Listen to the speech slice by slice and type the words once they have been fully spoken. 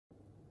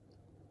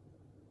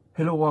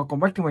Hello, welcome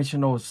back to my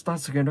channel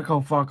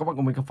StartScare.com và các bạn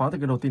của mình khám phá từ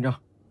cái đầu tiên nha.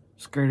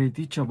 Scary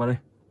Teacher vào đây.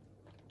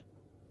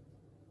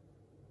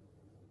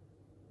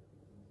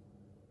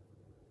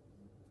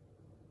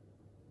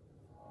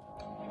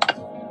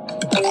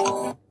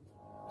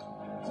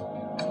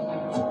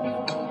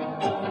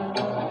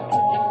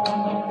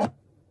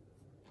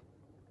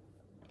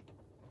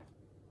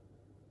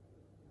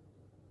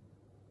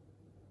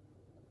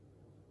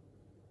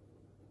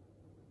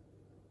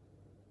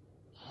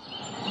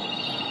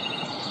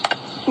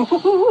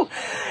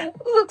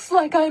 Looks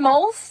like I'm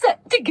all set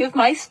to give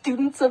my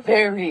students a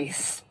very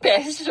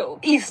special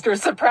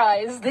Easter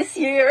surprise this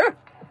year.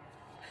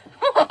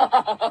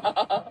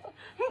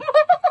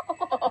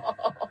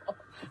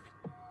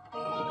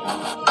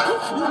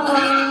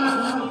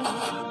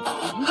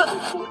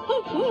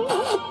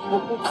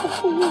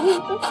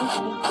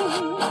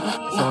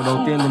 Rồi đầu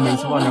tiên thì mình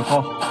sẽ vào nhà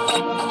kho.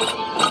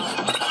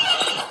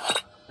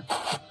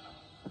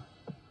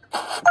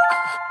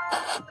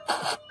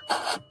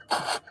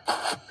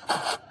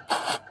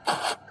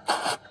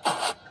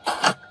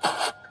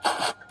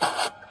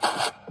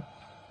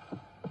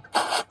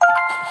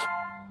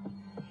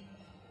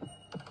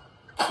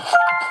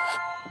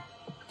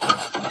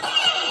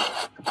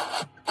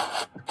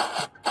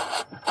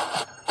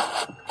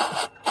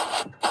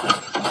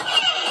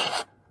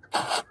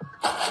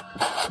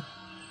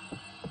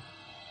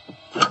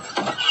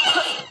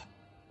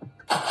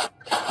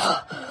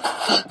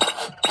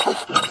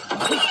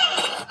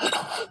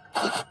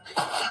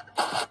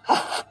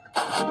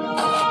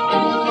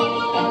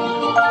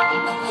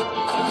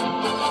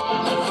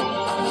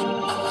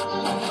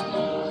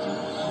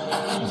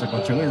 Sẽ có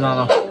trứng này ra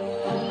nào.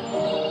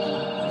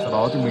 Sau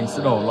đó thì mình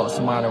sẽ đổ lọ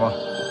Sima này vào.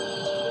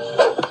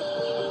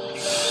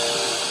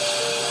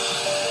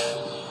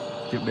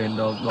 Tiếp đến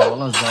đó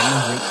là rán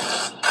này dính.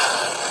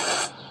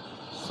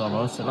 Sau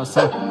đó sẽ là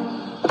sâu.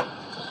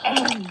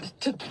 And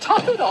to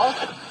top it off,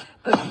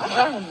 the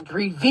grand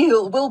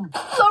reveal will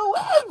blow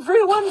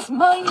everyone's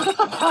mind at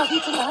the party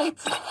tonight.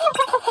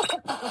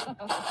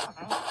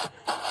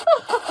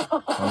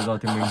 Bây giờ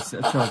thì mình sẽ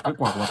chờ kết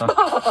quả của ta.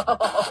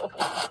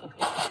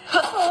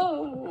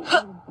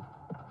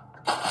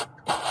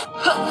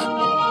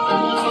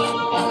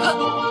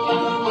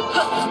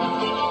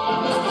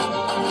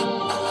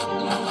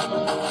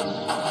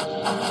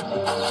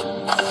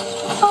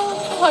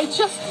 Oh, I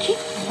just keep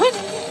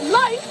winning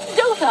life,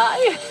 don't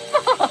I?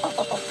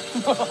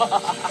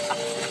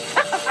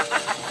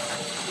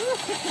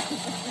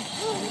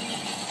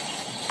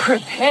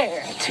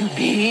 Prepare to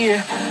be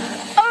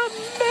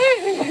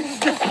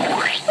amazed.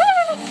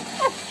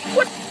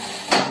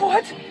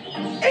 What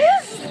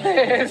is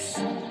this?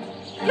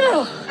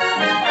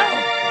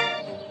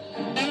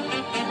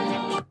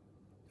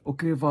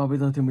 Ok, và bây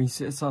giờ thì mình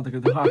sẽ sang tới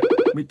cái thứ hai,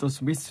 Mr.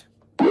 Smith.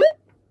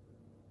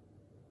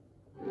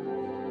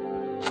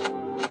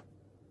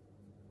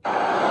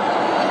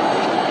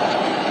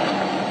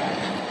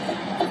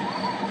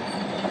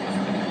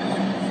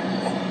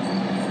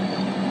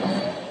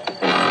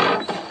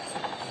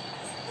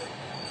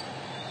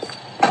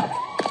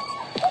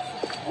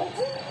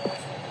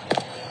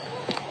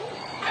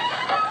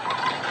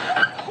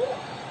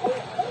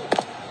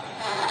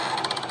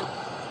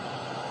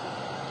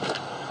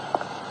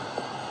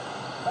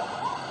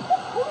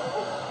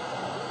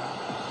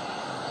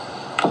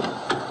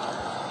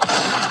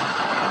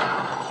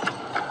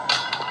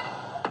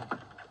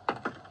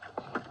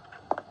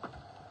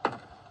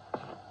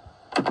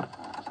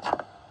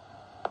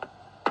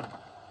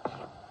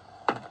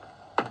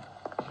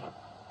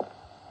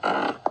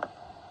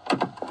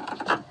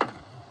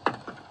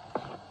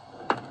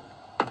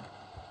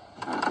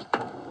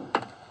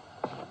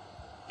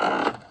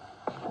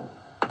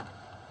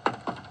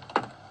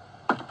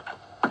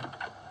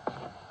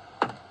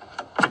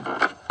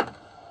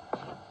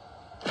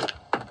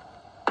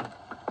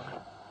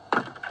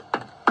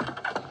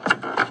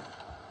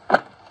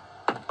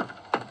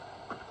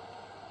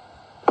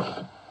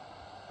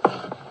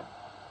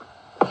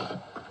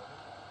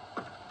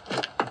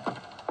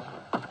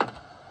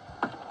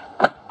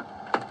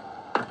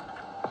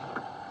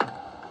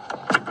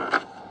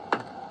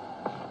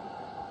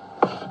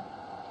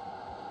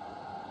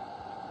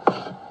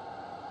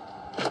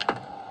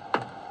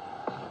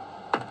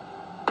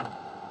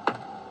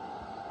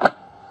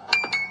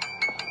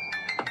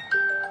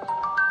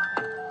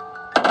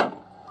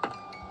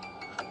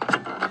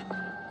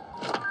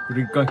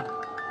 Ring cây.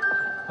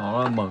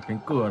 Đó là mở cánh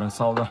cửa đằng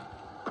sau ra.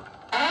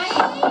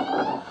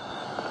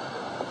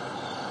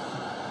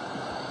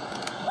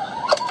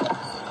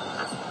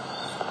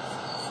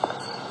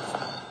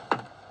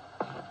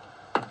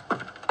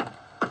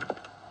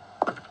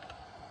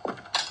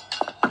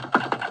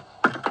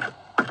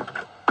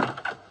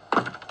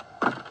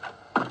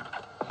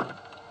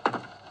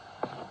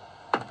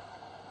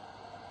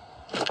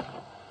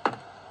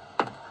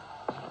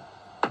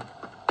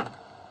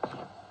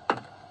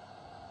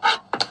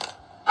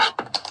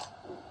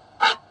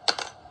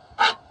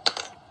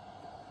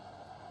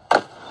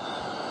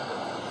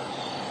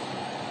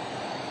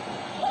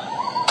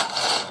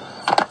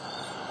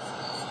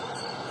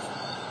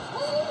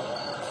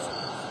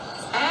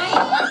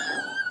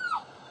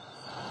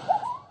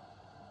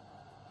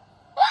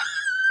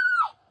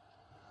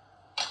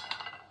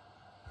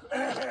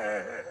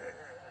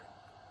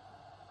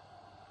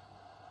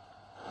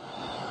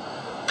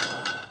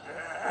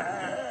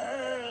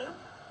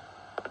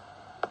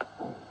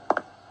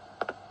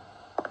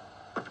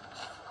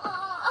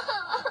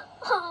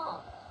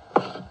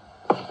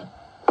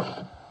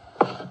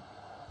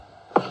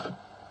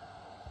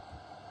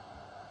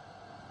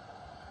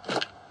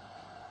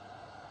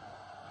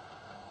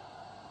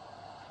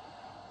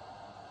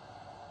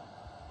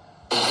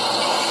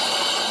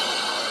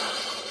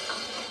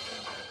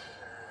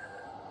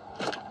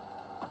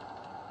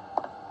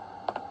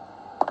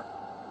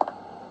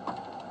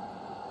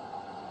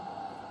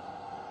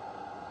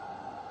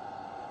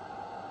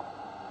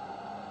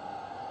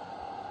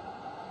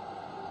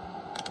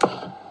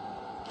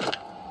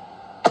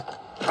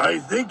 I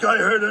think I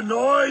heard a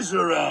noise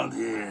around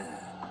here.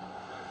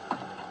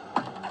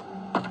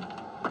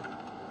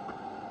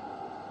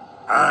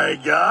 I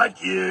got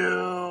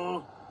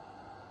you.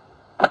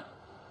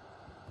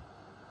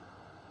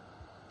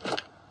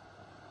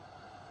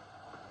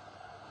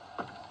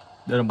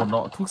 Đây là một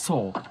lọ thuốc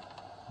sổ.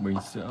 Mình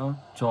sẽ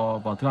cho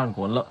vào thức ăn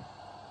của con lợn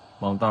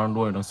mà ông ta đang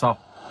nuôi ở đằng sau.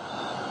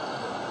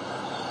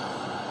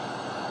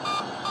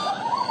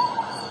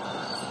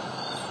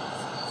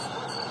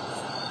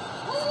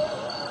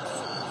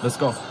 Let's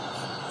go.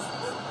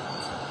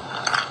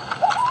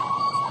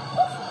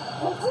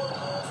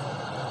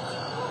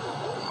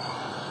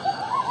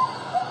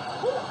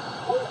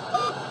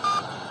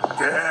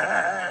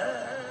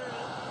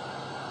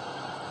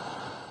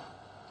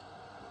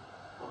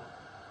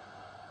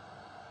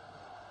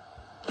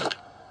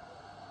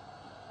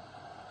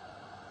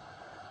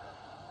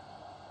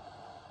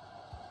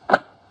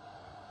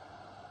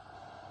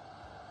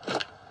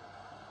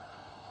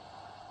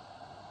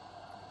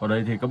 Ở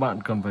đây thì các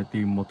bạn cần phải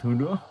tìm một thứ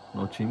nữa,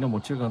 đó chính là một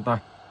chiếc găng tay.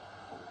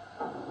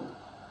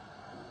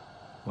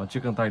 Và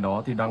chiếc găng tay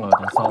đó thì đang ở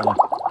đằng sau rồi.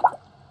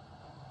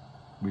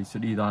 Mình sẽ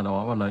đi ra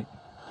đó và lấy.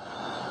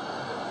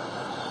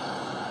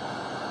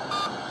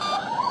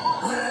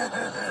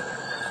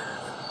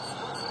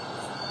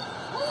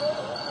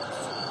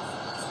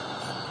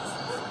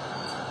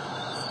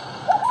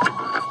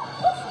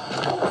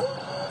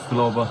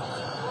 Clover.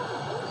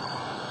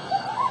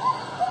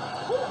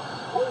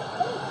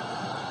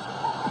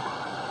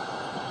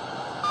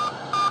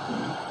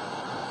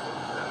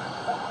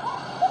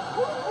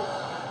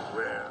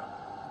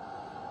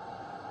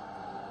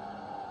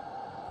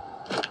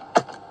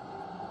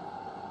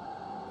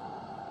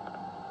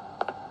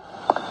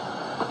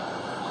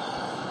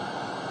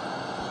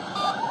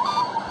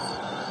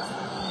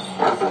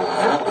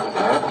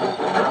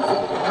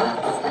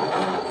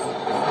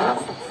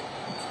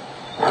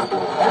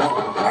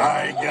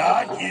 I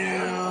got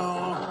you.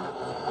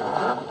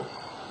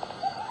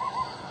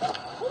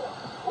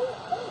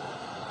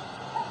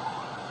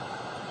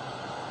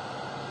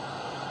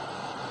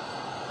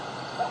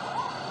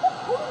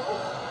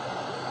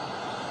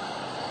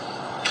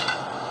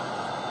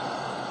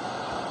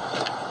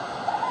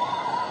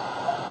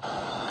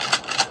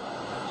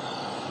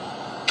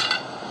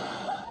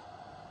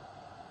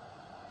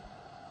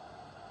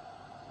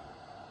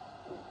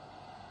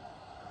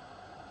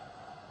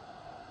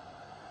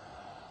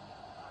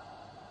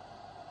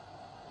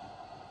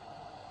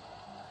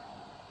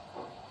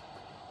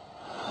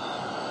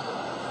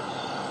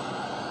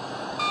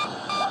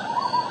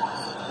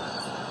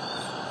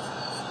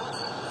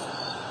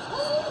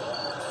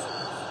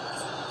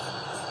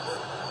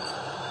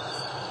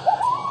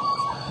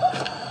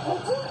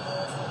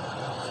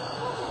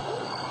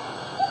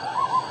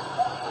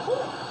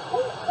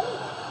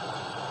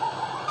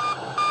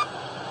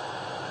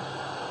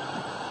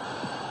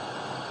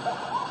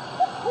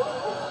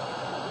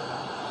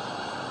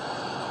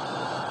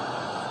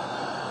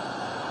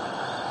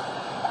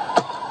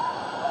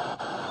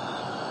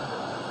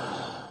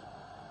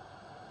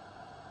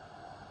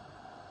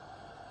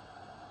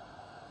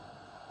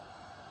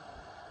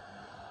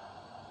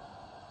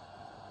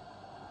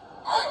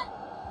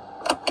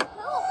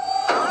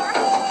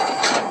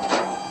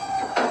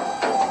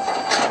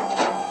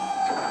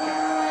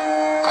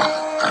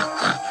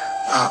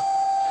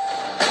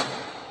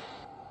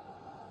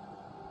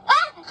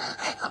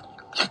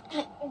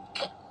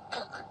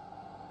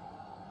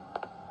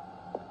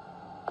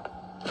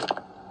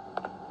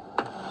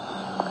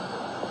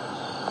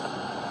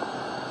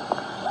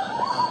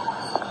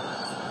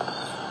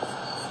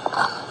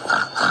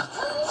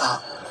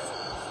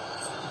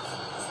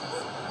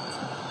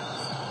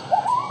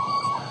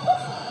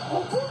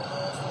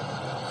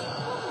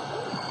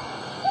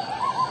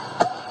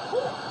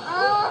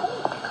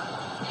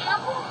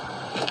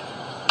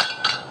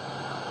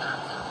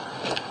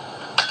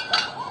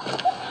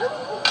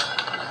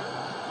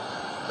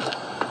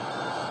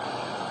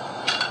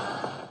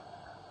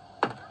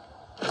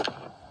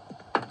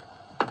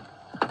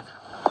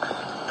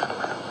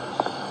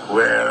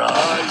 Where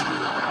are you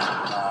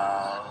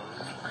now?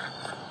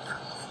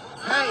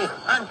 Hey,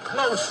 I'm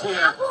close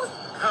here.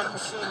 Come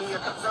see me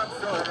at the front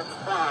door of the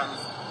farm.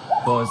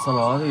 Rồi sau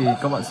đó thì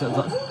các bạn sẽ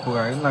dẫn cô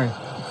gái này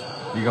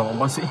đi gặp ông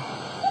bác sĩ.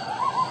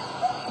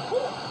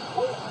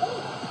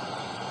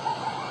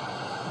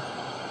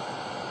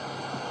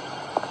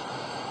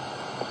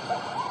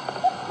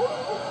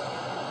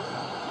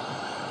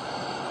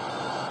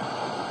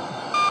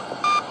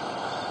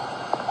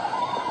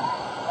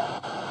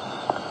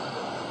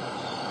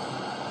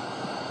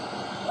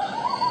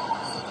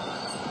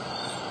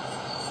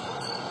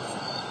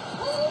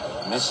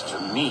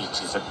 Mr.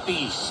 Meat is a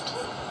beast.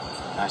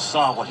 I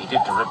saw what he did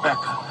to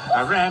Rebecca.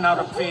 I ran out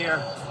of fear.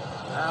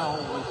 Now,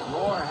 with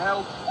your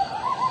help,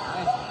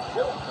 I can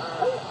help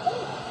her.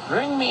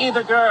 Bring me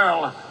the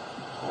girl.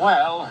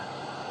 Well,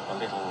 the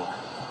little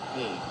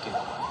pig.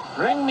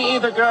 Bring me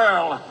the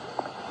girl.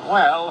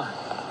 Well,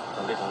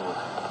 the little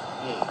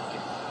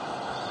pig.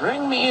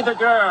 Bring me the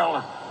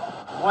girl.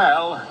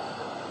 Well,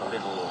 the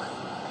little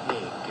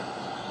pig.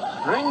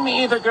 Bring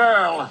me the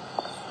girl.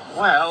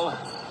 Well,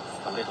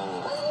 the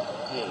little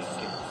pig.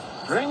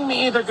 Bring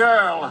me the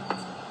girl.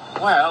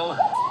 Well,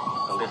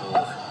 the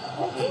little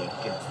pig.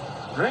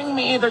 Bring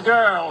me the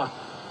girl.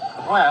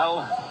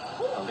 Well,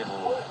 the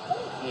little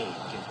pig.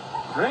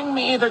 Bring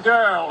me the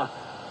girl.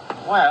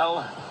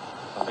 Well,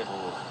 the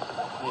little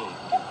pig.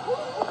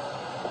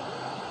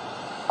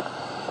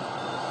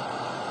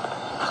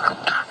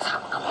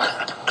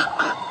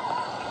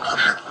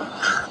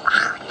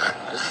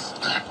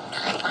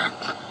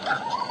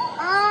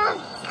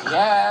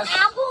 Yes.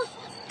 Apples?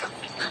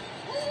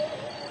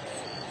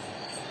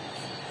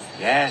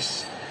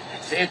 Yes,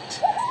 that's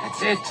it.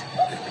 That's it.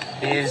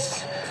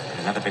 Is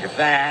another bit of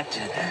that.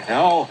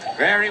 Oh,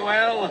 very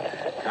well.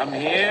 Come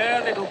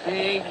here, little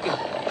pig.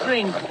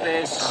 Drink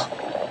this.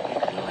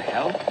 It will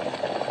help.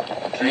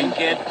 Drink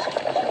it.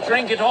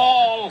 Drink it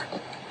all.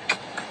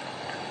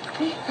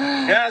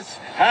 Yes.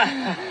 What?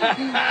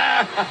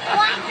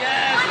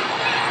 Yes.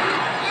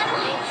 Am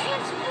I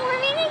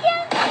transforming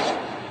again?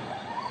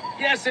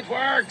 Yes, it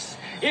works.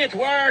 It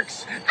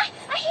works. I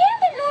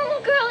am a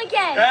normal girl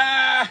again.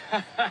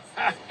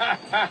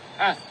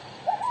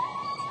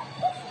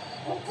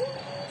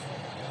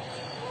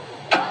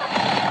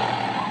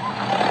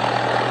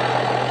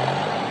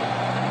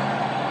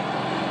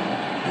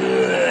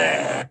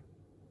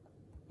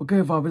 Ok,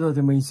 và bây giờ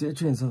thì mình sẽ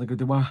chuyển sang cái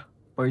thứ ba,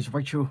 Page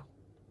Factual.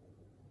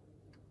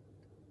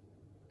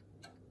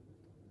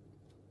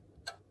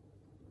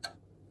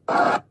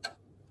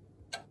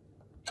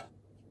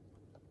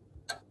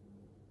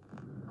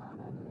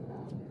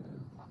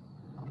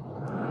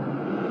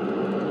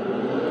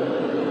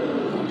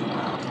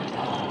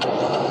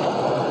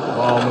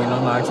 Wow, mình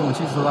đang lái trong một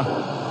chiếc xe lăn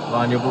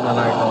và nhiệm vụ lần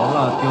này đó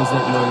là tiêu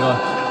diệt 10 người.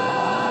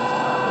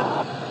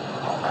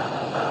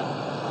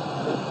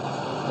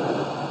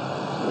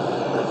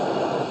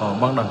 Ở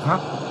băng đẳng khác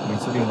mình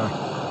sẽ điều này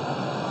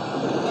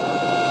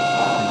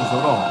thì có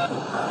số đỏ.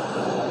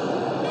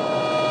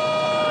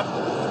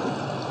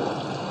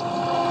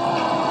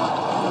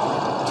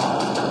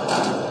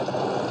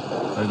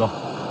 Đây rồi.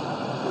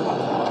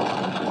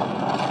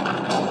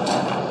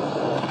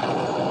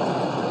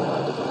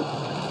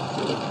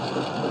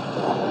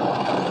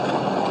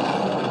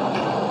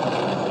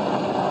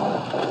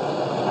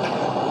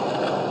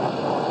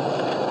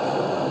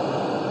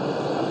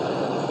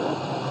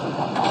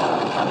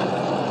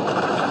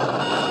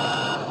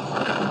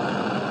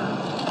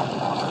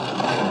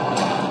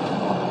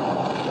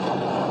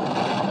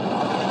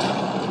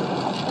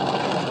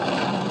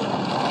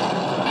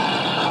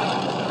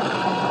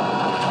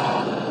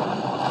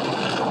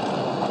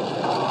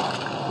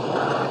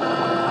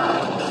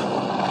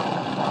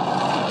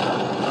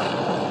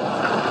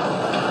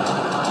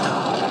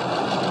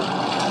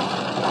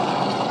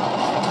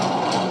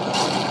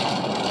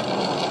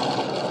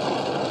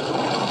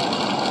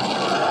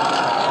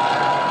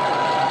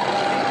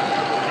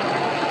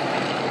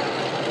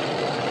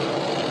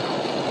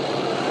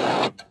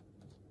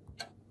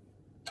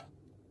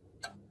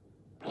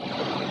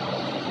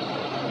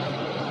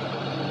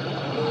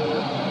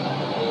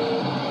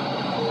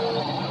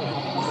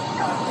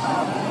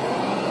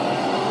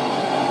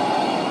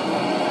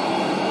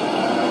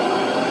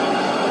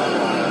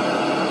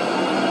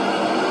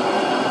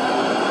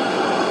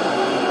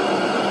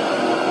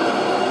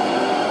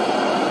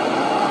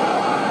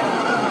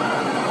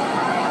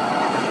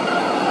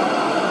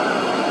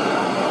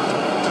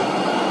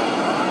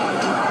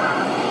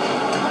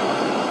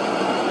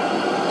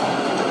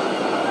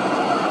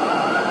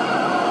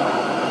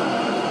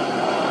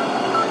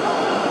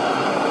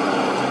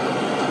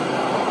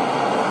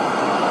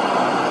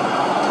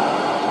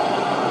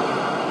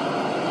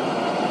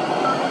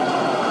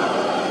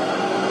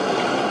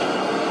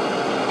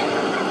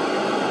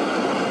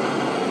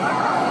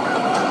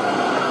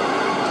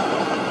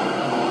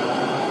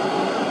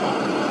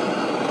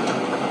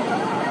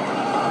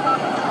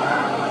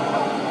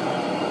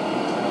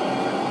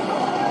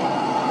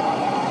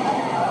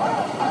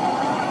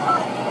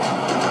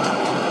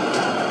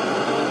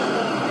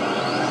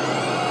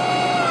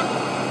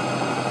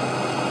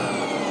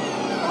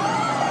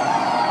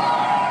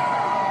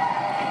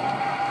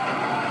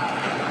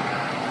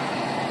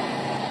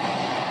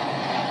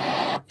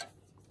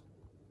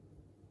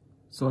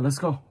 So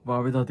let's go.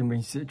 Và bây giờ thì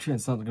mình sẽ chuyển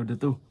sang game thứ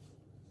tư,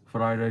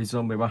 Friday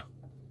Zone 13.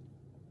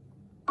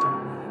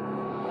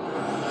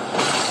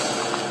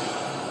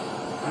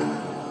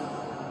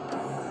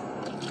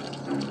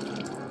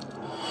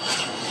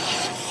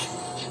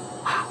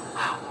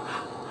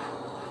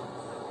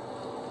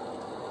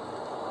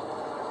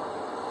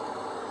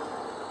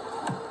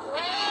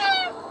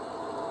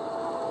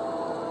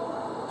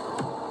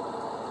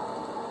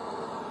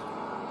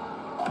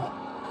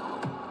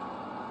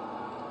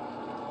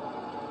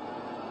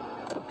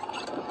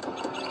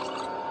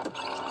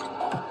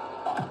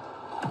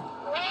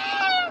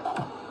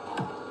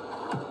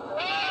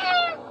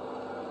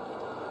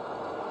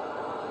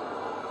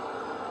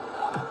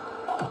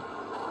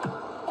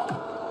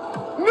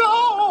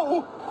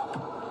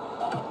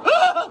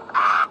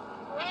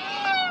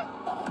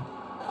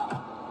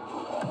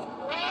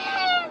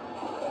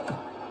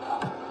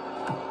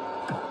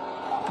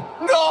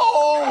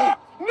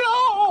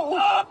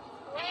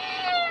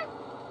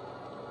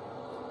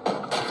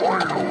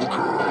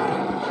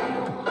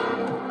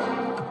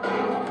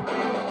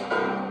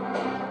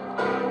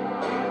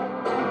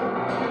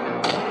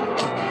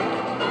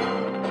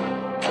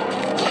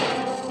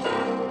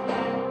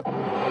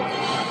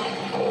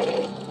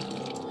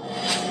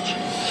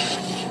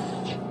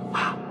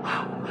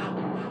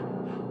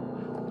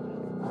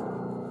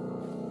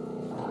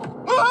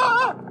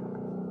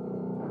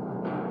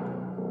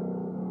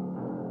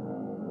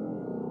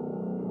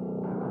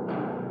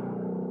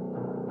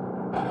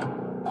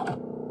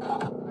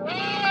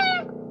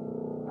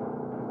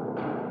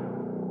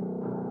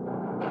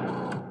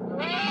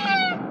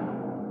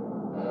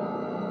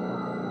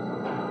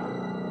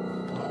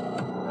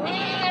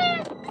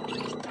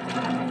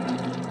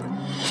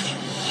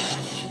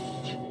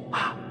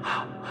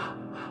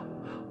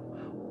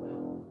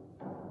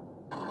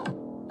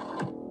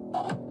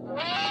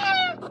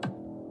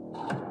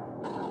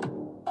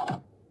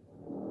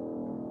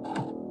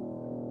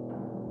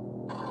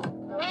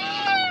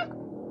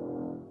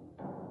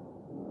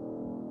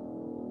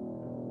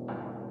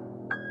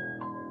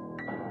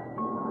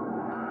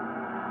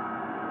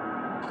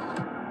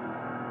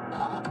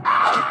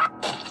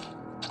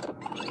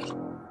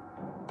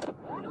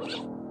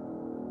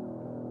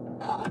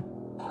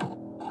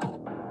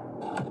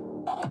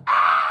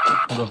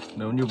 Không được,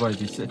 nếu như vậy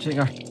thì sẽ chết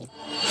ngay.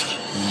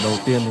 Đầu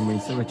tiên thì mình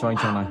sẽ phải cho anh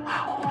chàng này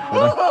ở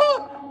đây.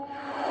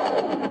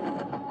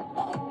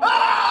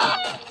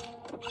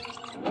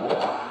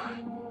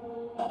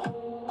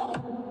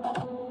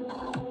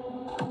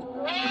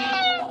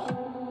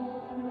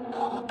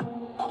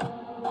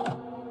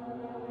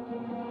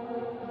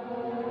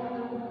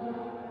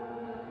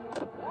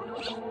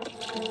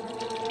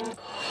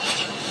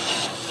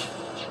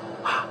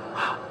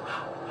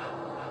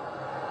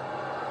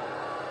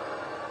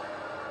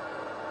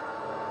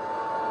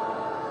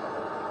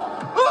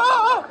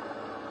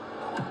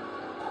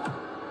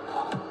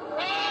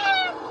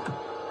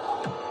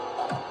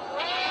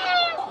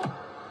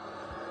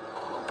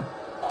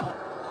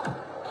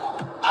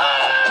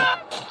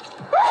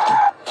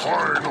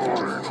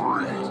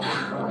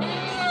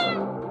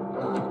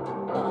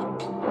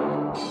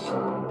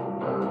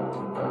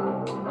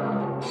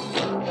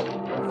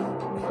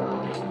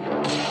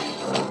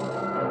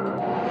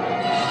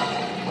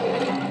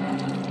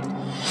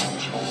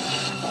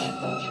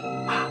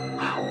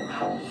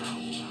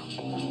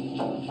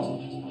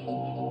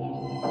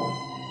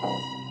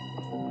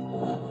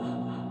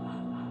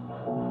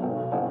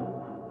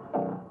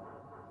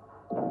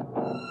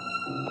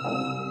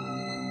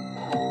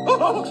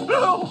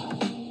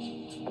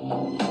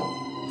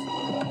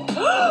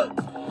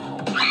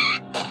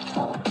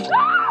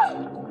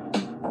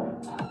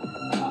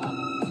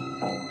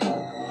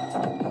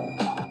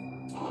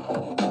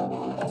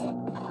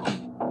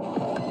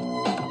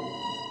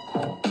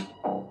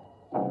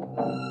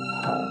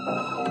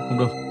 Không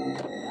được,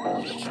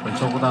 phải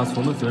cho cô ta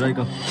xuống được dưới đây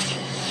cơ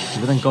thì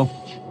mới thành công.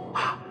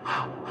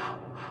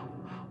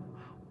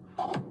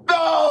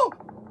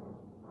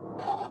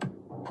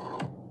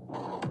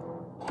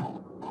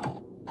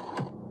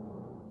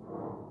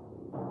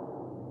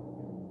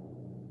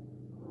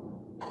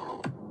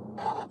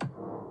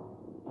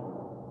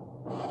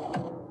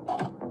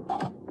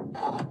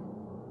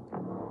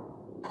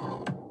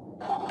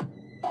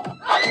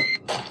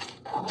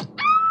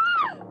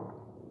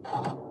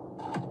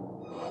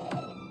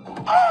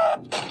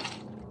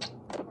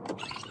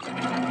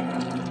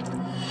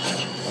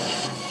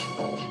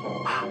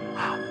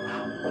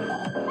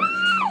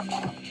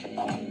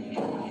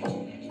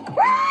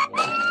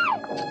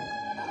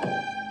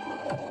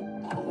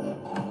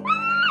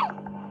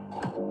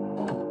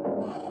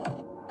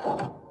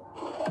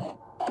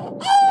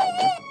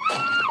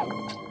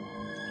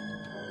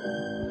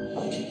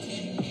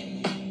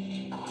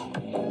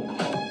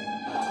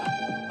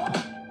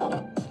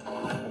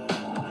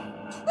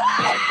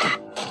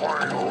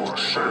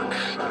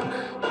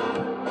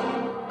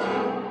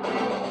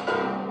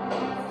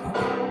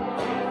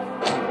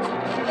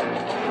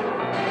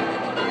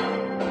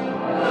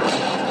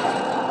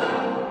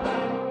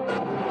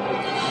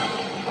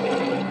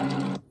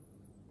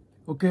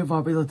 Ok,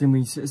 và bây giờ thì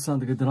mình sẽ sang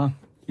tới cái drama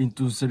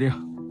Into Seria.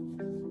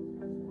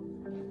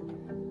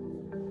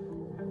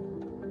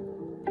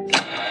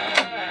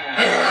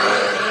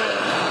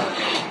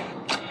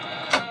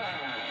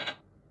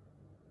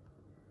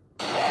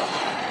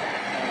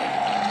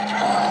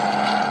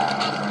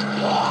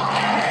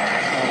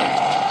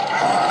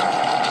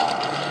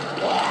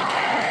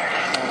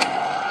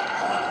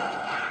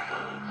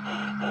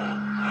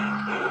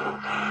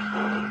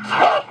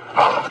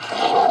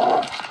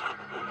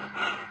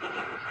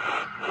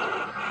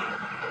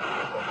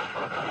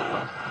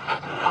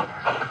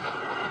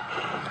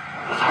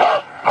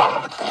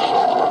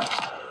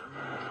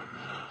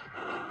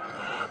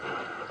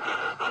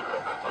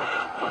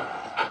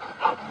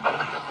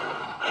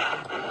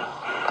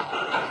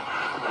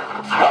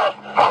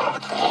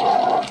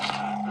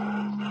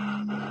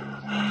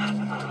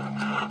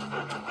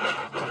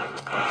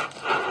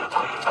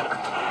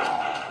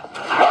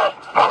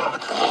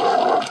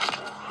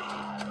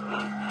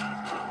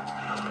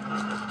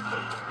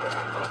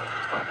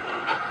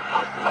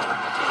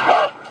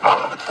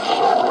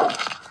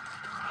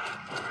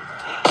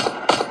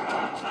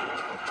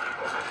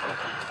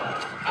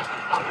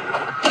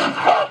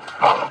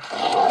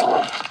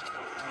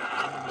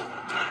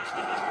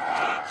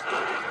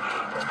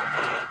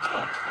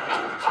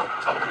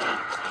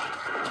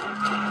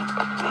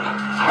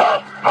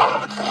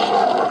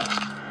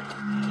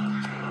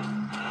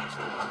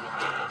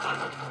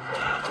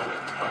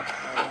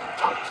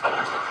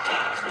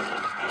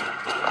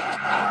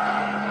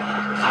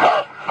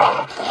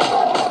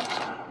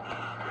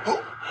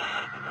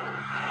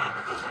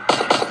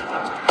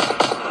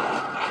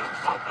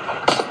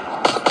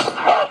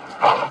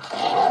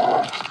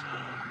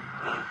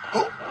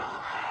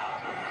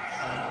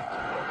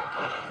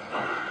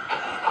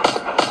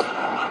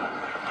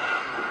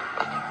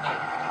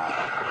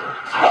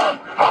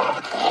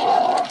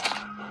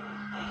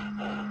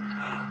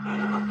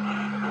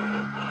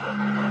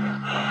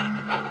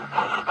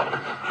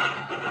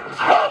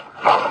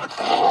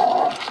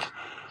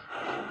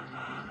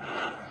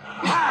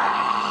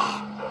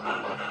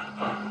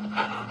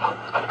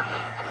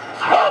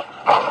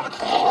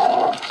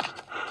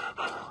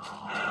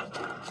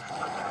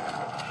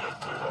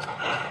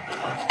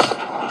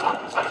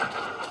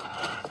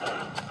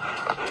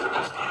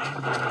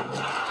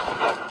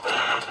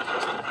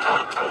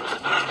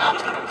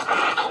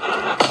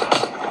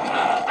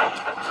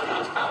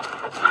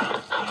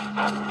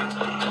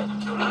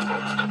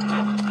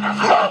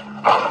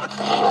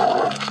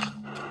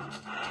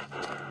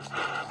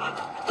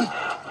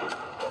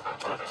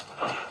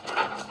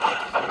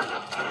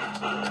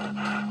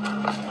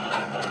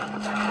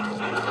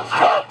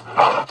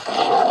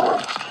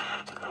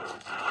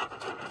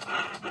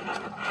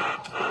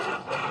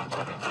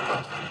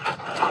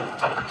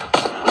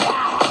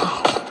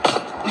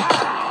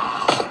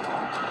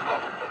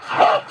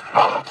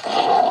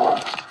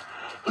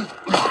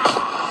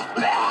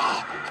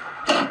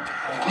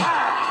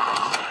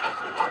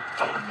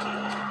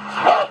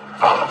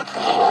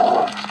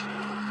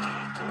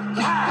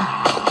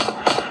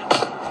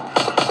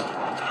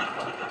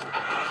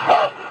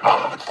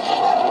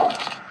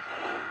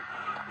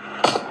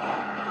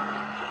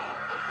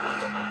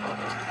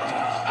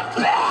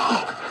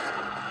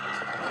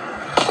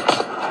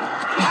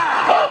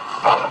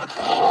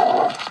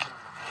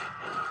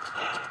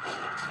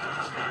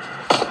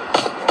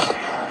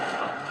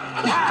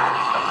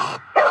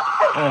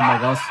 Oh my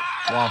gosh,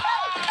 wow.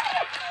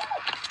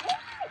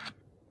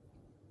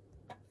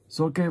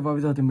 Rồi ok, và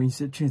bây giờ thì mình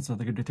sẽ chuyển sang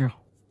tới cái tiếp theo.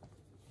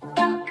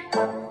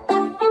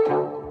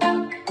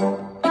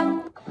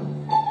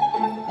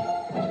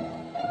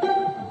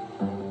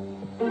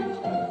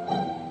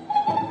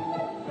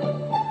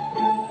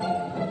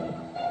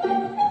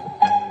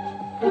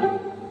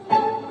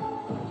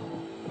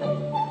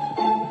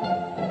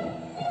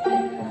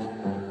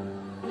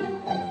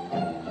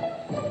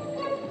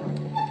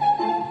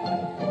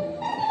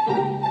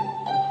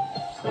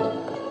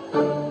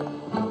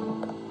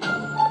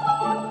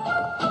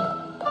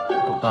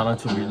 Ta đang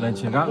chuẩn bị lên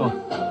trên gác rồi.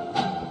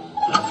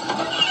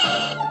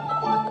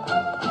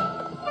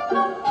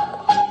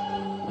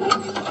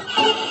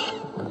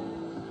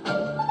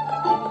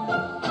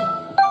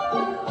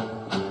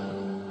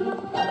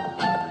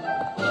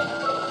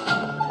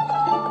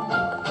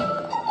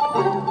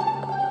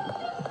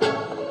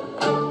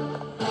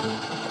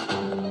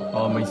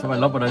 Mình sẽ phải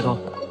lấp vào đây thôi.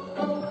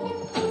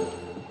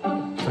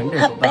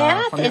 A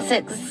bath is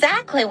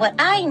exactly what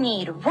I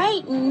need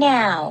right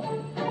now.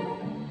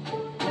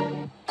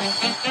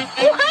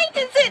 Why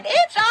does it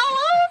itch all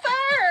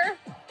over?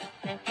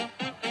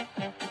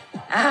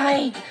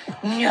 I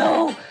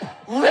know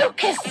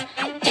Lucas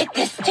did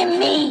this to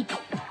me.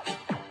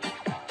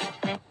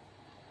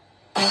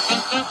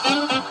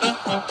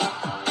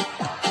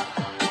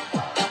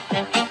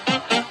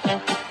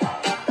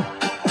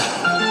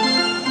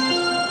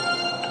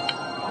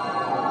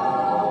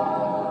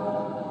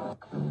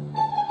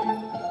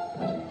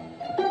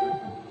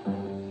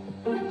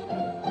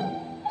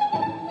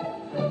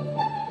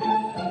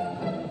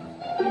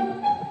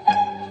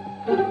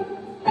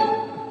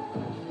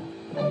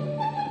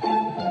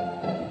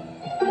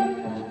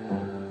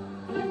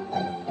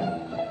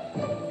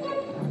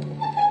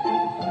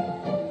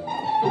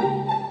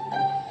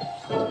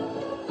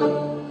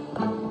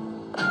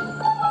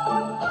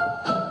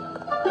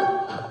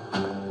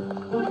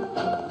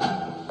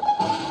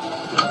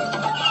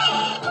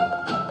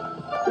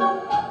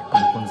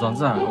 Gión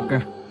giả, ok.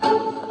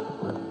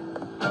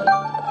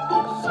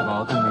 Sau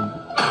đó thì mình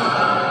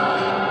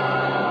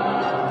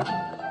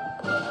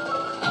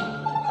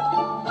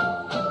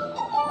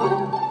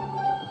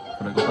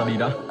để cô ta đi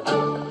đã.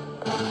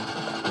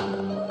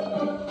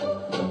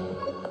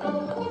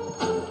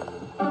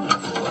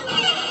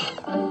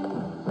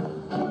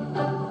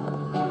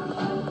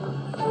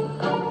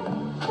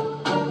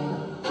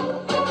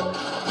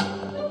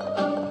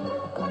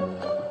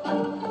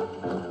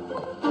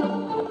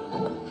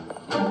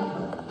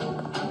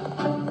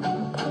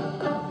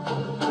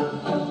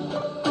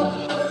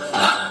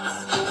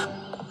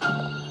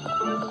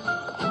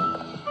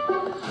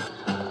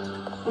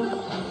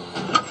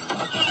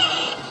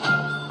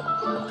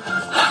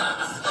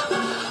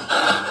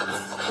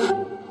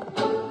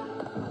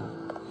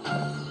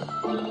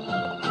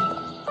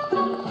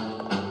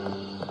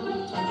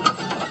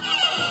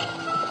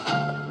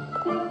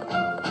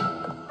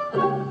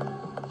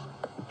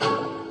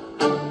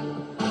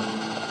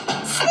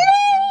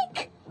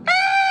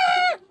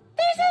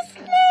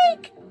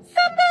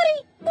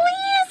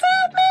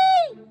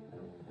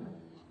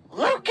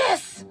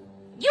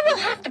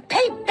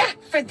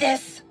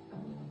 This.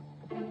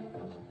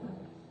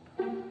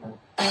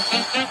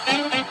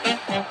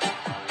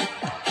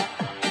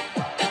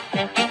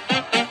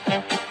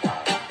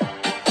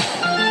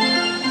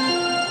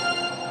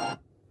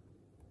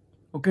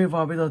 Ok,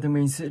 và bây giờ thì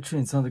mình sẽ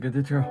chuyển sang cái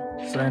tiếp theo,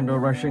 Slender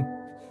Racing.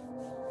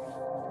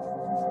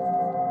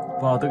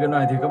 Và từ cái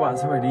này thì các bạn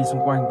sẽ phải đi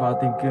xung quanh và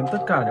tìm kiếm tất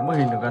cả những mô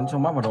hình được gắn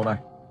trong map bản đồ này.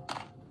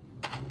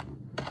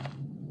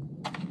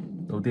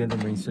 Đầu tiên thì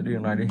mình sẽ đi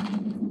đường này đi.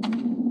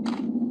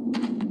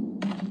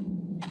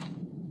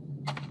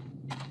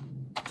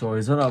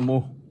 Trời rất là âm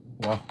u.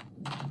 Wow.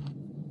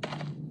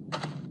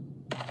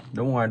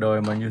 Nếu ngoài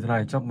đời mà như thế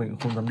này chắc mình cũng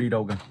không dám đi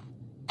đâu cả.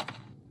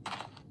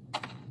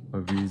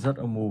 Bởi vì rất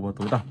âm u và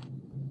tối tăm.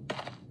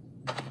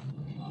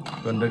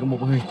 Gần đây có một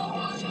bức hình.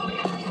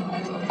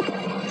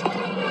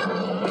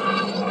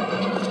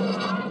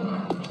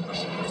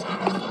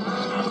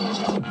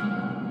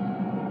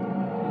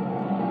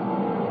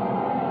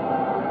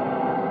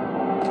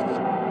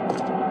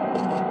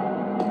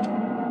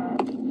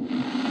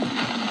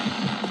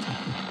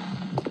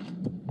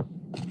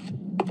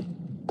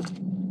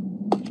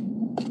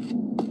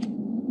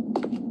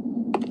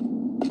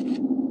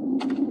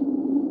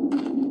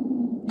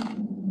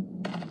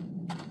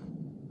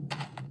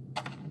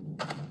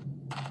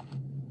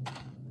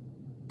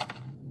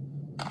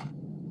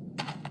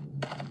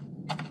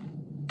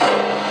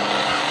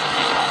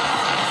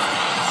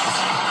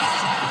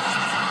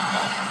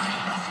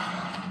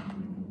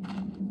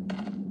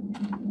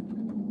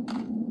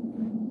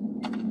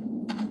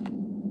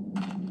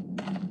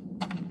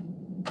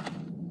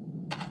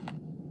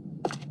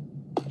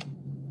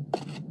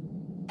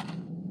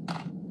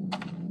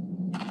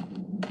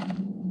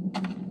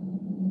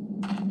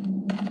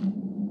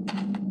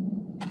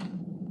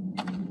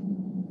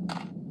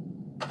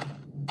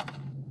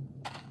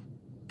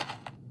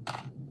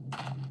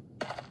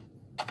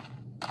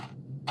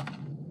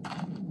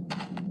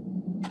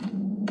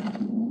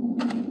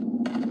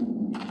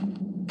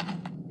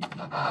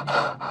 Đó,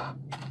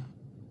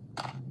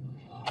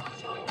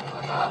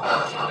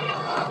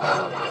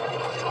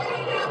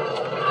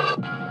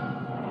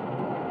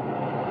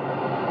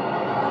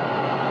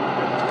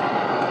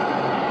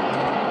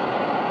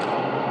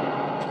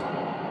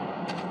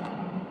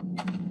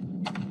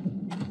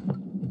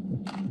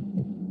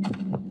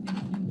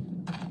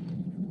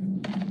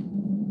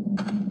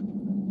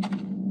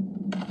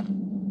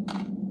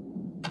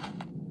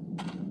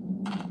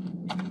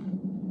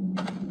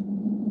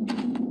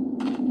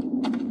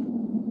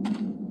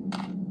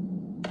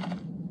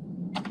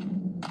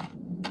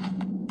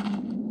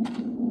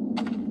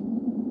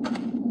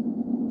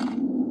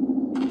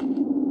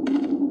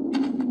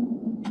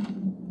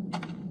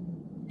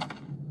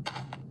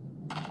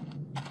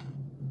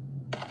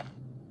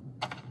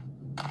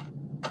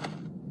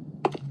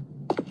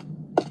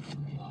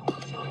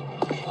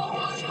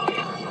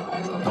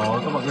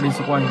 các bạn cứ đi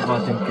xung quanh và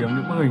tìm kiếm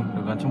những bức hình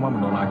được gắn trong map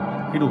bản đồ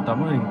này. Khi đủ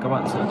 8 bức hình, các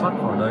bạn sẽ thoát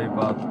khỏi đây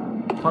và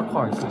thoát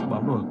khỏi sự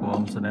bám đuổi của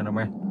ông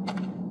Slenderman.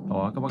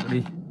 Đó, các bạn cứ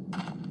đi.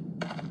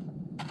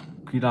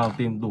 Khi nào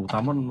tìm đủ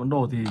 8 món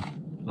đồ thì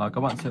là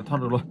các bạn sẽ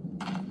thoát được luôn.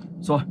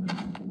 Rồi,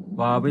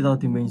 và bây giờ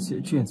thì mình sẽ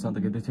chuyển sang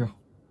tới cái tiếp theo.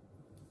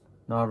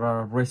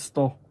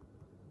 Lazaretto.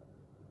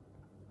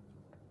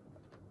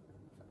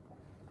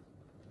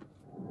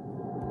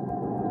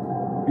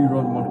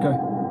 Iron Monkey.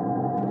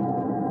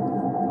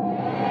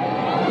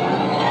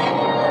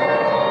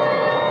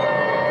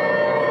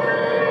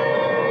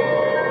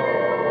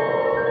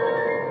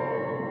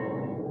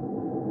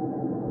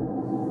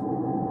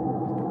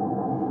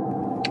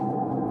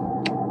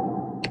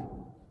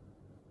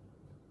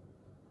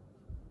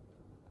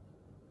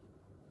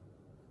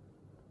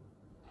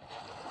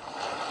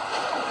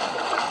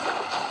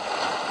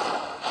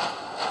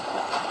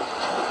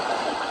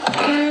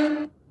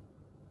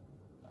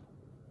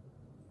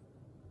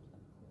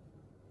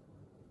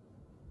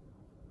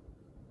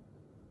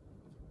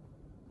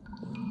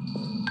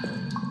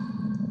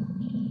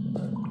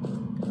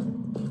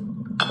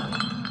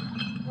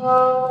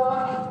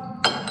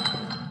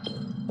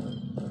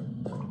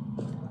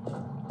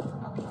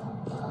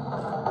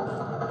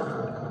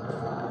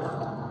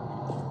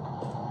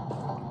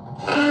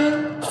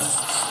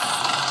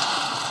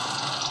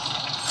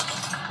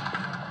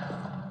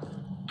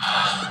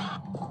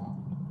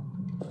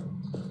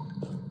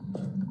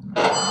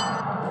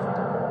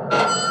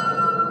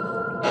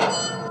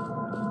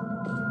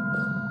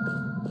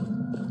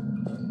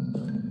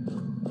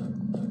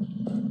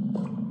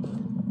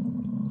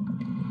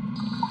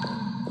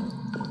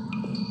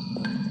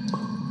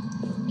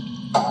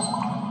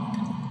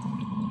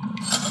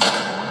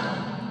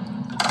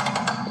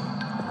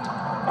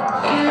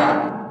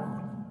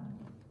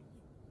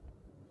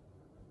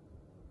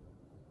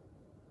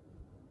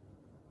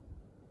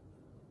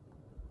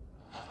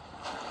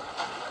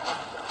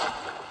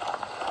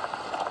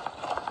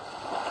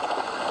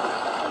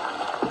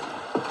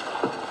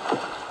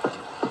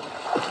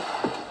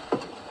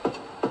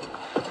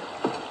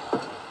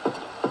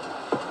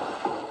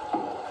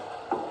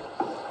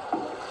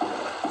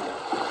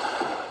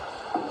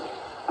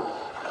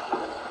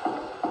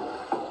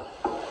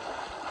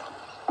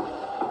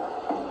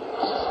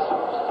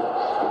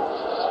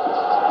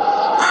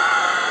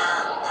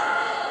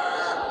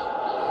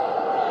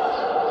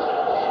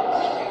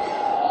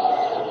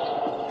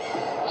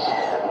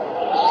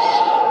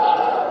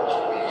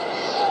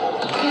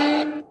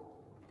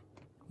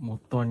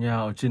 Tòa nhà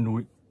ở trên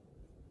núi.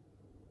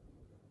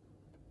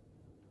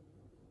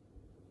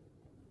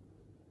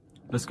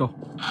 Let's go.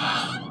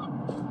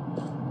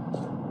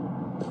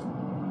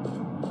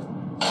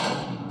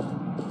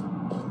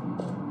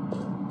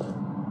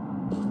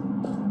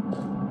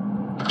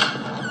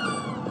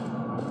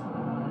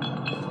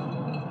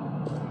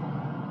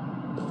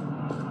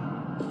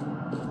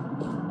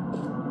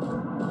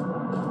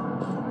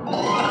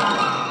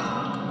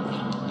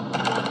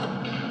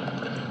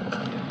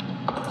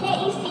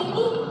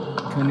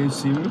 Can you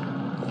see me?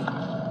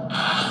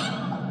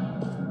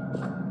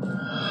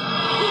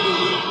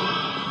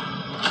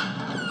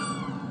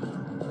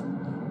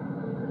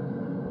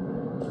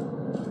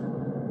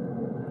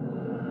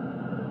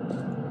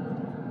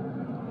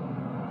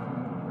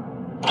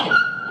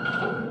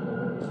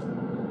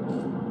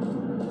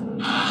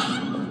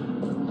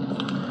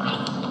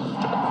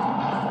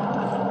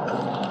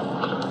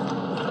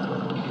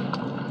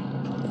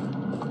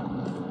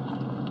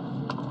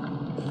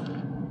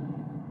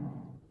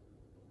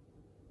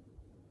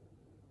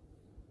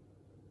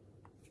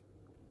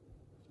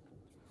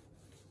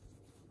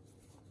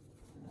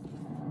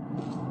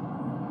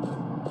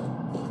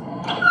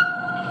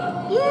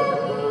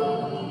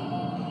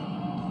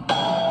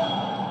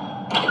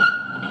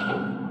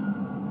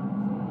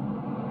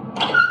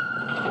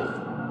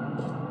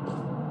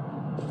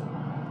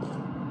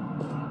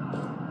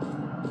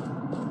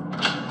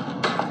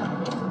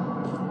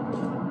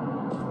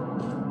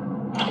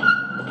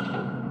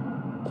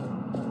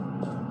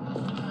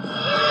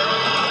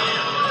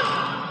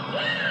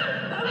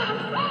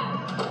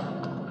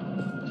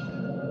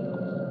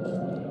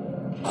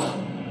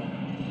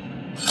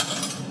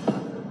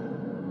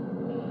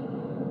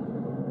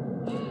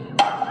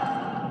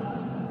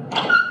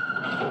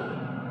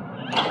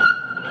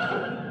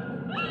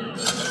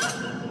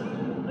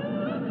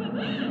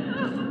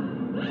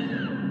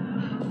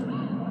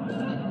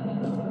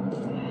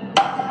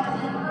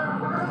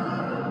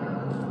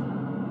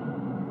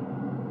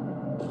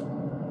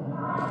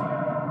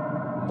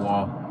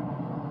 Wow.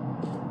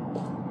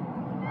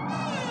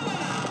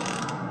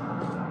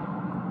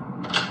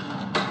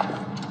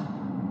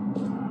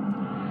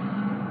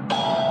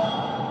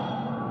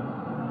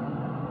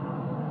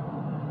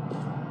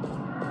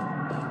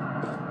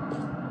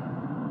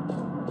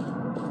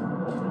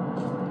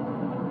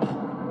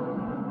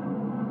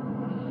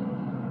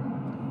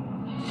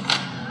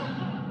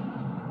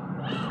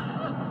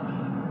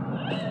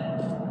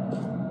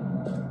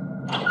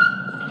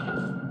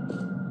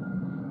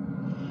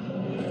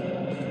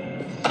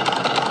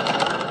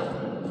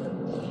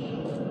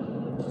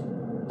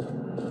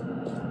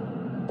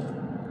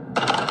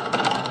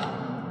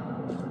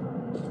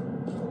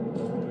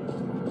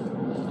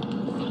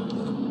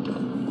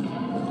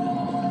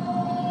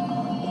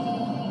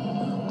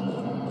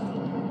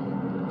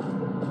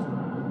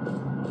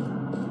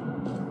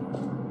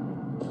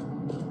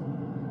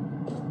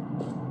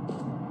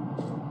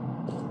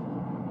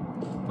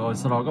 Rồi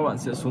sau đó các bạn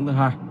sẽ xuống tầng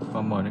 2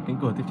 và mở những cánh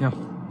cửa tiếp theo,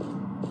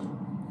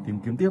 tìm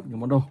kiếm tiếp những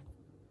món đồ.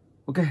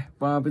 Ok,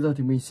 và bây giờ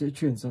thì mình sẽ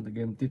chuyển sang tựa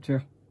game tiếp theo,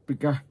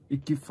 Payback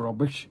Equip from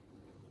Beach.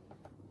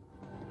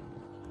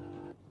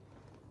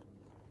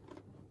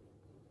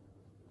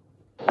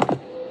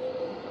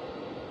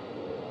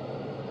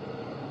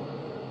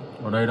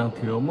 Ở đây đang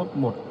thiếu mất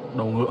một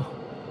đầu ngựa.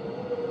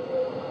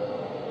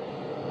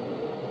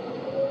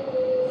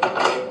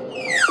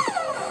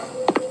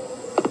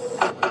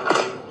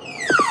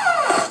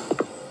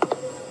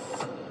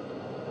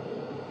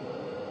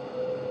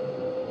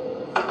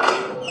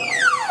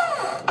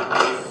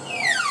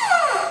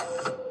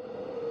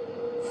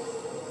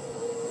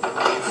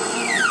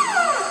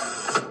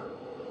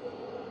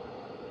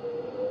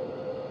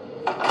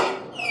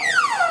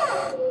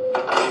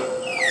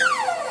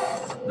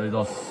 Đây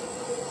rồi.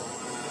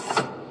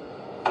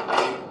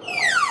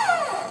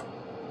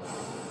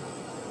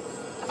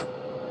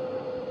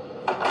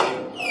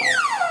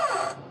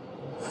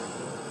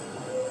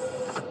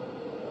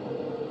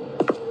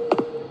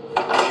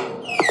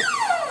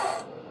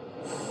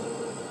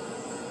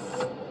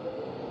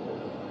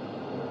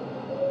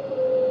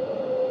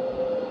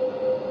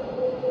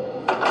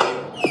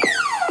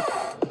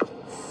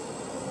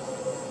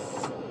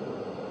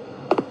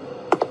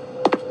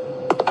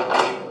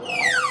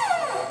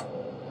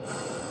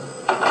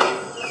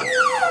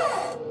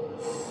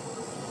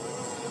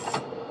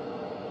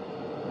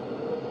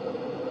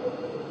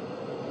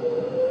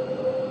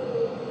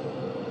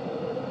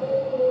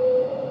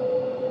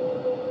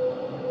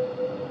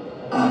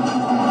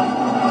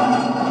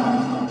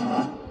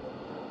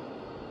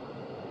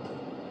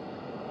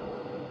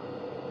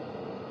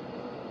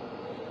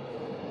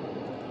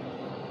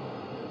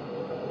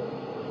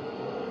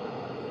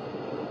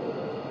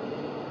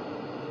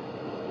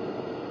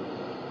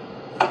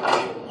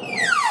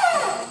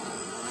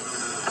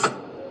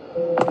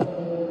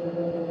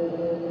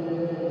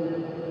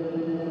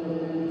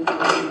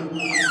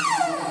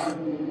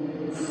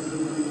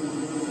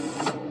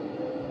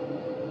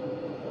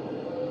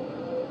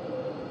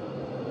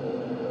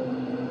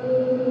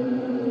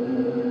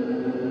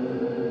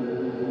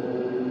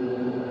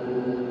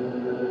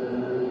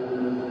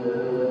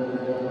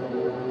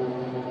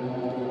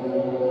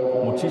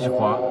 Chiếc chìa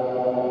khóa.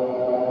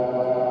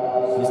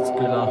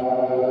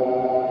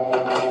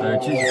 Đây,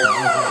 chiếc chìa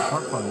khóa là các bạn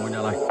thoát khỏi ngôi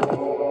nhà này.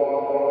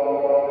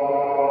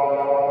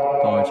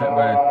 Rồi chạy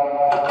về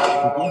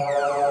khu cũ.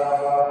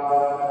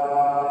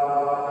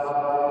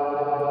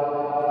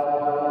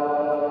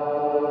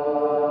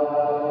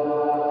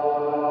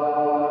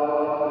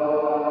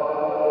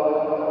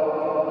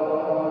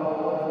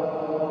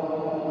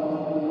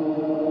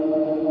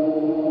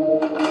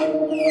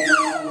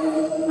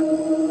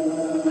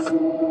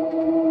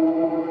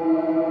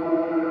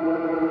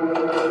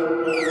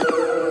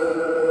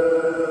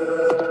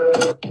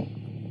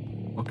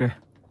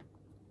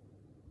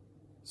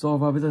 Rồi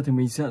và bây giờ thì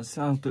mình sẽ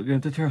sang tựa game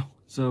tiếp theo,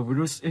 The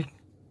Virus X.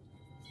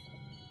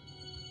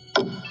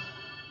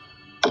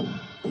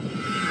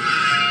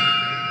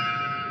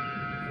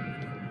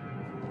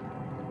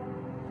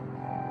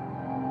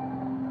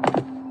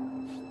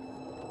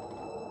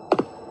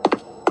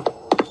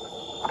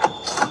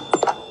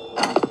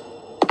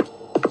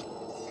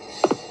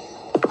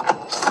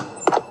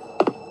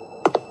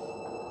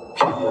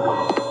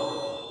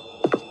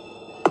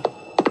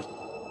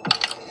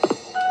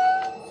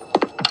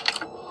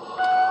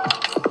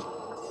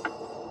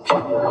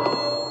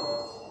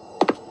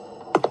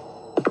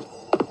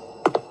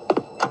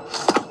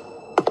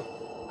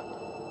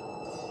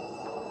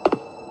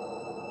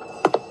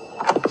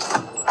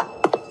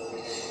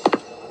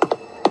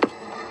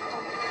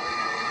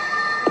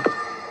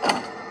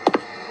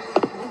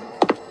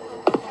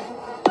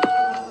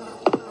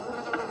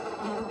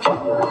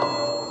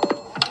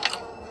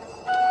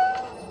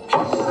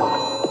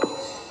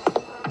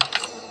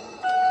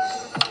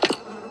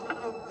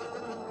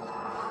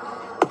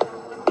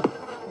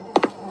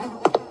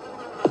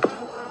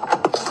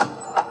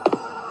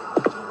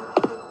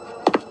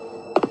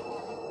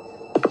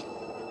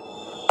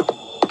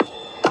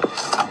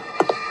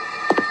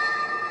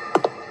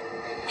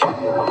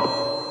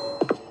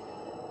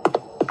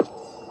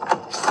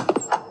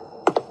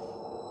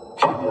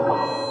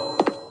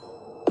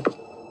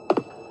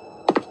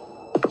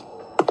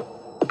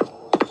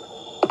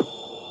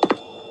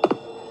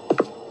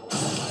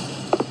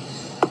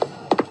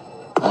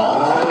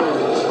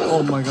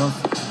 Oh my god.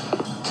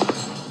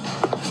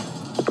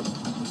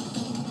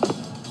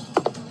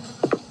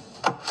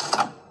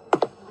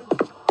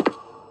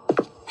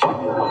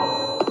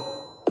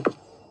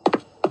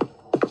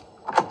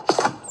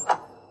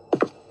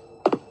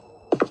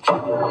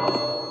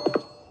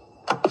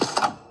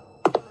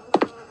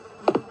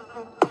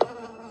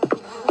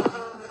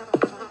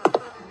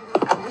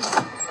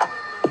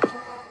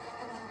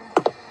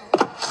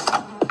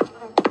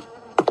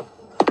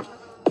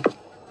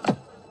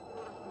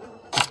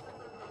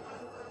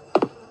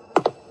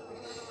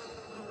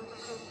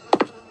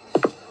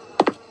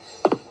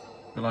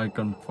 Cái này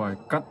cần phải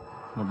cắt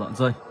một đoạn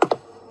dây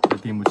để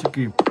tìm một chiếc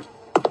kìm.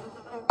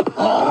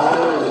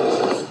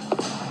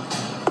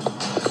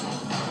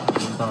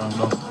 Chúng ta đang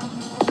đâu?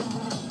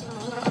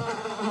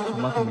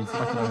 Chúng ta thì mình sẽ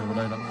bắt nó vào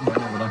đây, đã bắn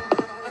nó vào đây.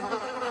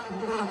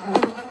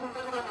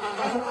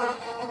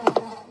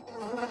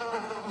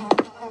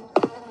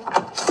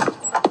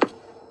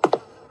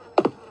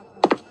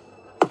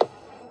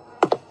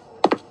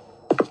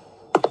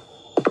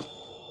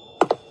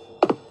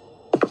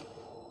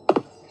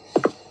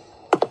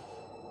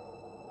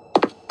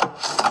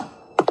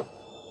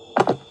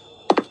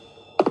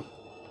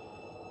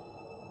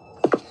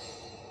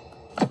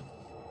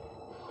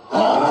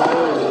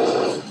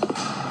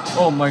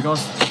 Oh my god.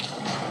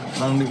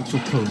 Đang định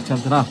chụp thử xem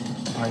thế nào.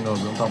 Ai ngờ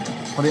chúng ta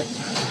phát hiện.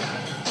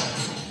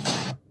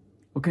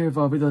 Ok,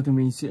 và bây giờ thì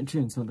mình sẽ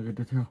chuyển sang cái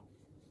tiếp theo.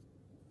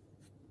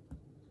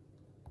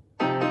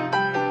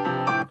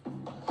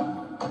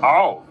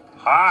 Oh,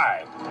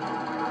 hi.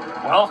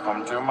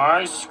 Welcome to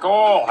my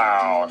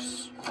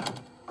schoolhouse.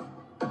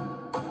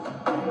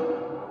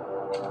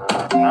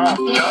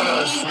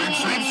 Gotta sweep,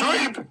 sweep,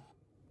 sweep!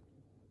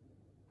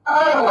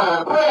 I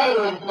wanna play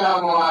with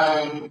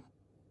someone.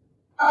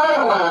 I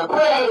wanna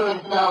play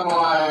with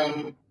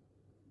someone.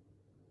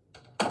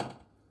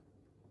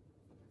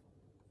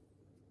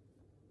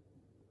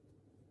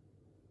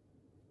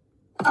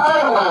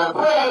 I wanna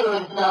play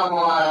with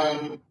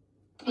someone.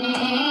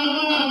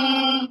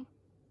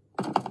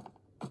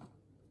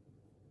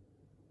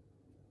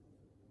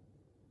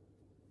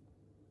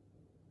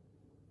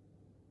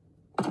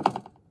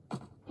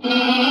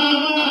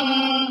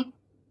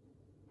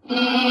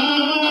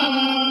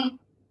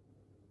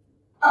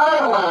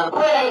 I wanna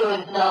play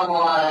with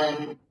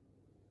someone.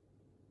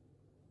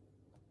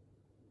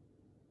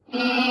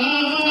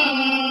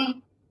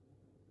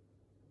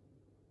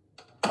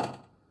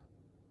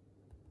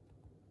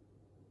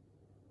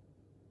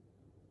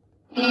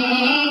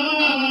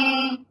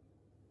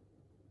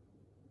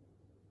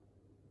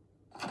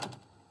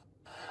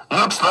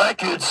 Looks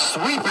like it's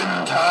sweeping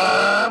The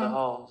time.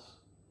 halls.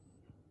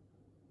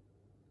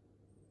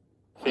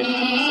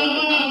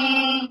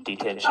 15-second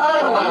detention.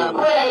 I wanna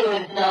play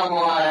with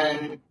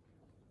someone.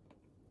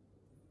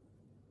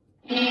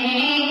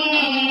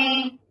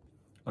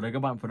 Ở đây các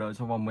bạn phải đợi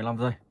trong vòng 15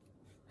 giây.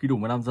 Khi đủ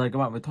 15 giây các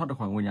bạn mới thoát được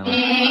khỏi ngôi nhà này.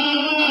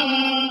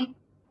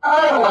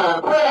 I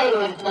wanna play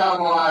with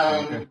someone.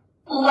 Ok.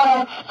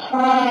 Let's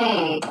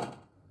play.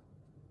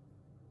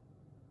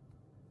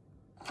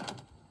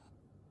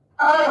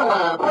 I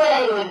wanna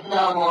play with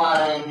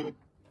someone.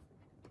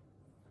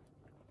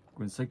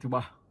 Quyển sách thứ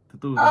 3, thứ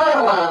 4 I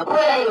wanna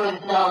play with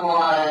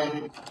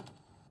someone.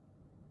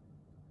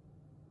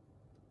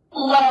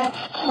 Let's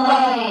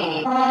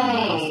play.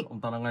 Play.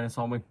 Ông ta đang ngay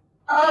sau mình.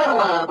 I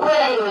wanna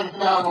play with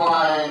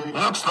someone.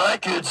 Looks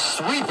like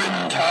it's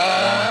sweeping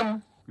time.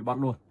 Bị bắt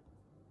luôn.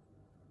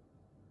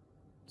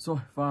 Rồi,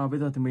 và bây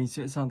giờ thì mình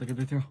sẽ sang tới cái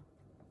tiếp theo.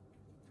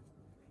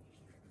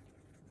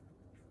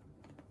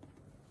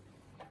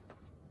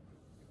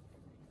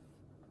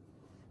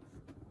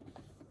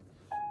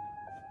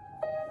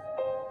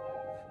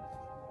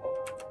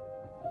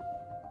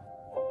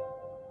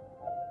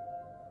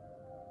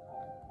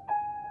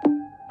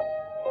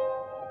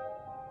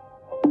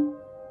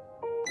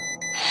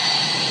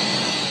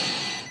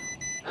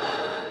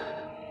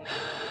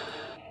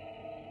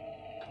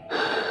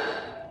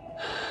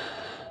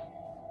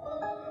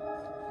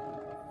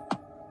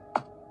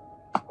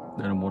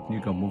 Đây là như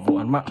cả một vụ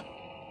án mạng.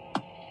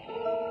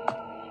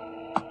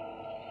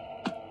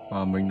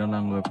 Và mình đang là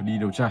người phải đi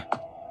điều tra.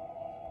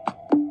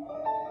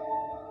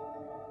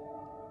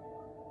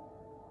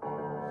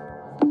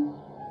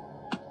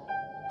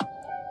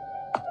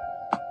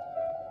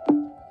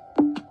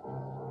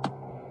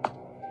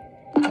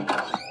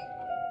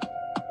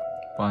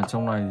 Và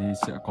trong này thì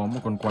sẽ có một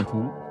con quái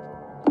thú.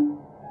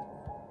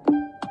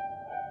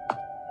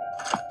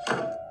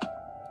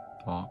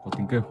 Đó, có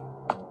tiếng kêu.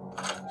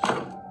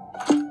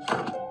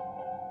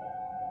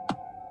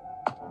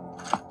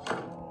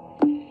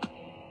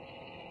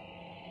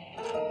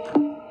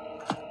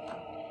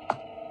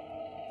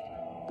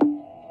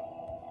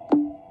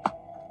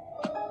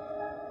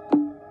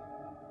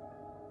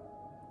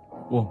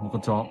 Ồ, một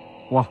con chó.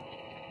 Wow.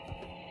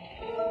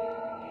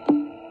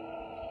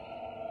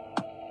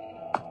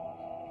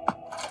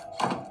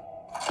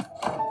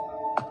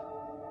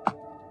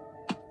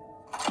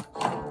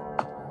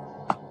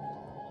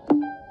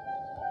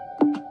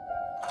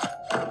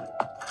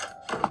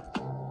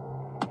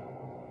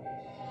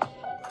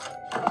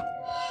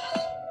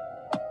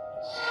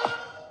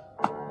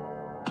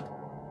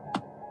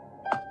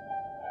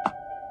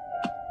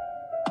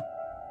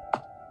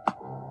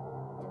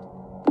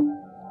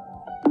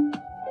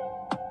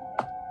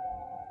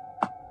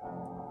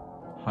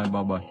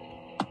 237.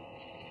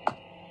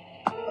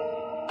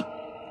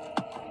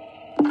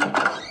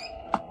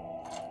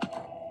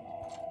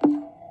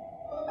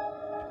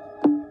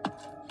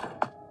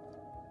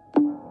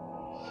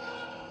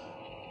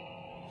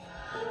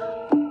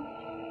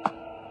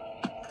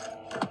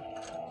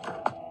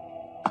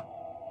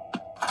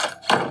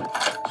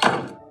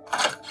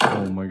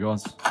 Oh my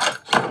god.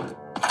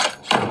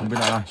 Không biết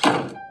là ai.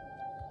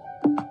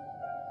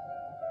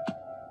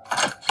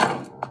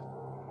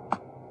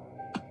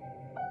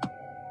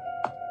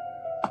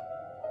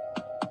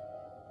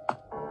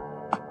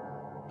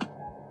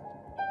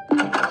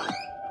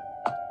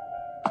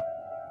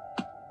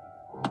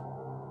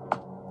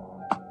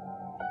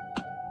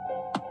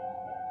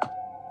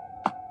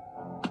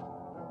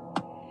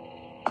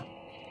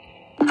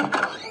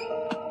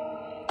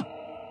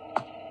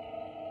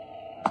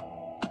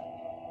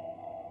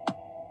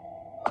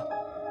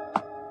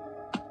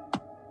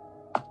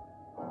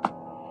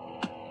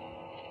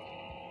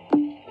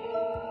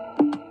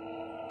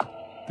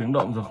 Tiếng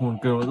động rồi, không còn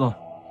kêu nữa rồi.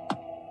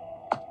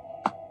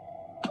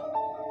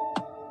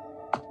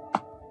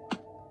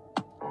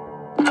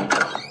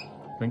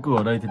 Cánh cửa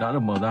ở đây thì đã được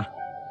mở ra.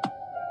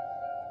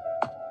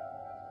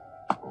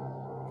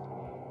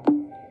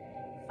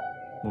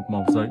 Một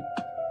mẩu giấy.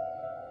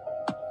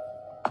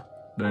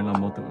 Đây là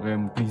một tựa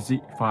game kinh dị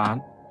phá án.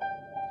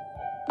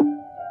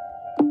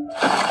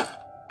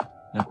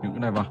 Nhặt những cái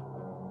này vào.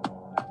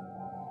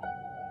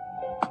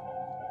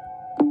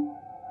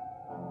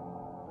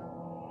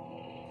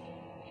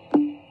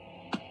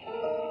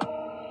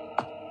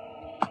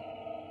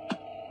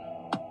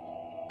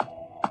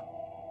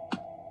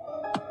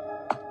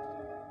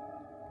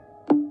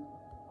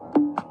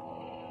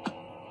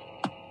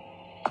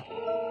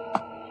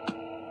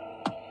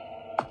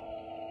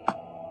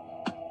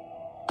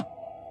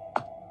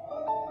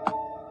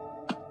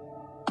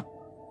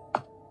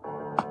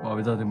 Và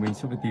bây giờ thì mình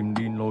sẽ phải tìm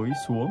đi lối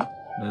xuống.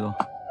 Đây rồi.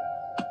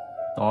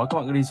 Đó, các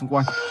bạn cứ đi xung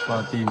quanh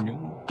và tìm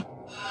những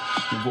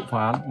vụ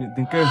phá án, những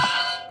tiếng kêu,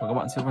 và các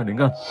bạn sẽ phải đến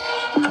gần.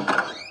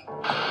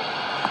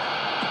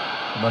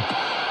 Đây.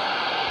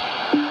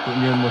 Tự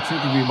nhiên một chiếc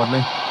TV bật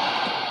lên.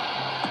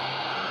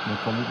 Một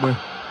con búp bê.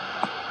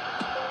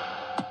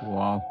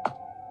 Wow.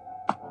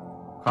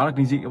 Khá là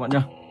kinh dị các bạn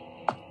nhá.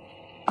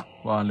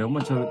 Và nếu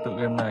mà chơi tựa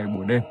game này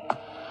buổi đêm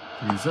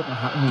thì rất là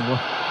hãi hùng luôn.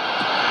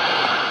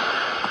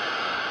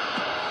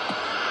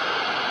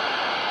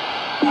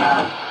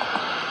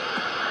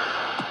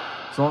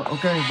 Rồi,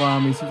 ok, và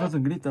mình xin phép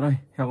dừng clip tại đây.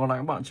 Hẹn gặp lại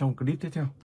các bạn trong clip tiếp theo.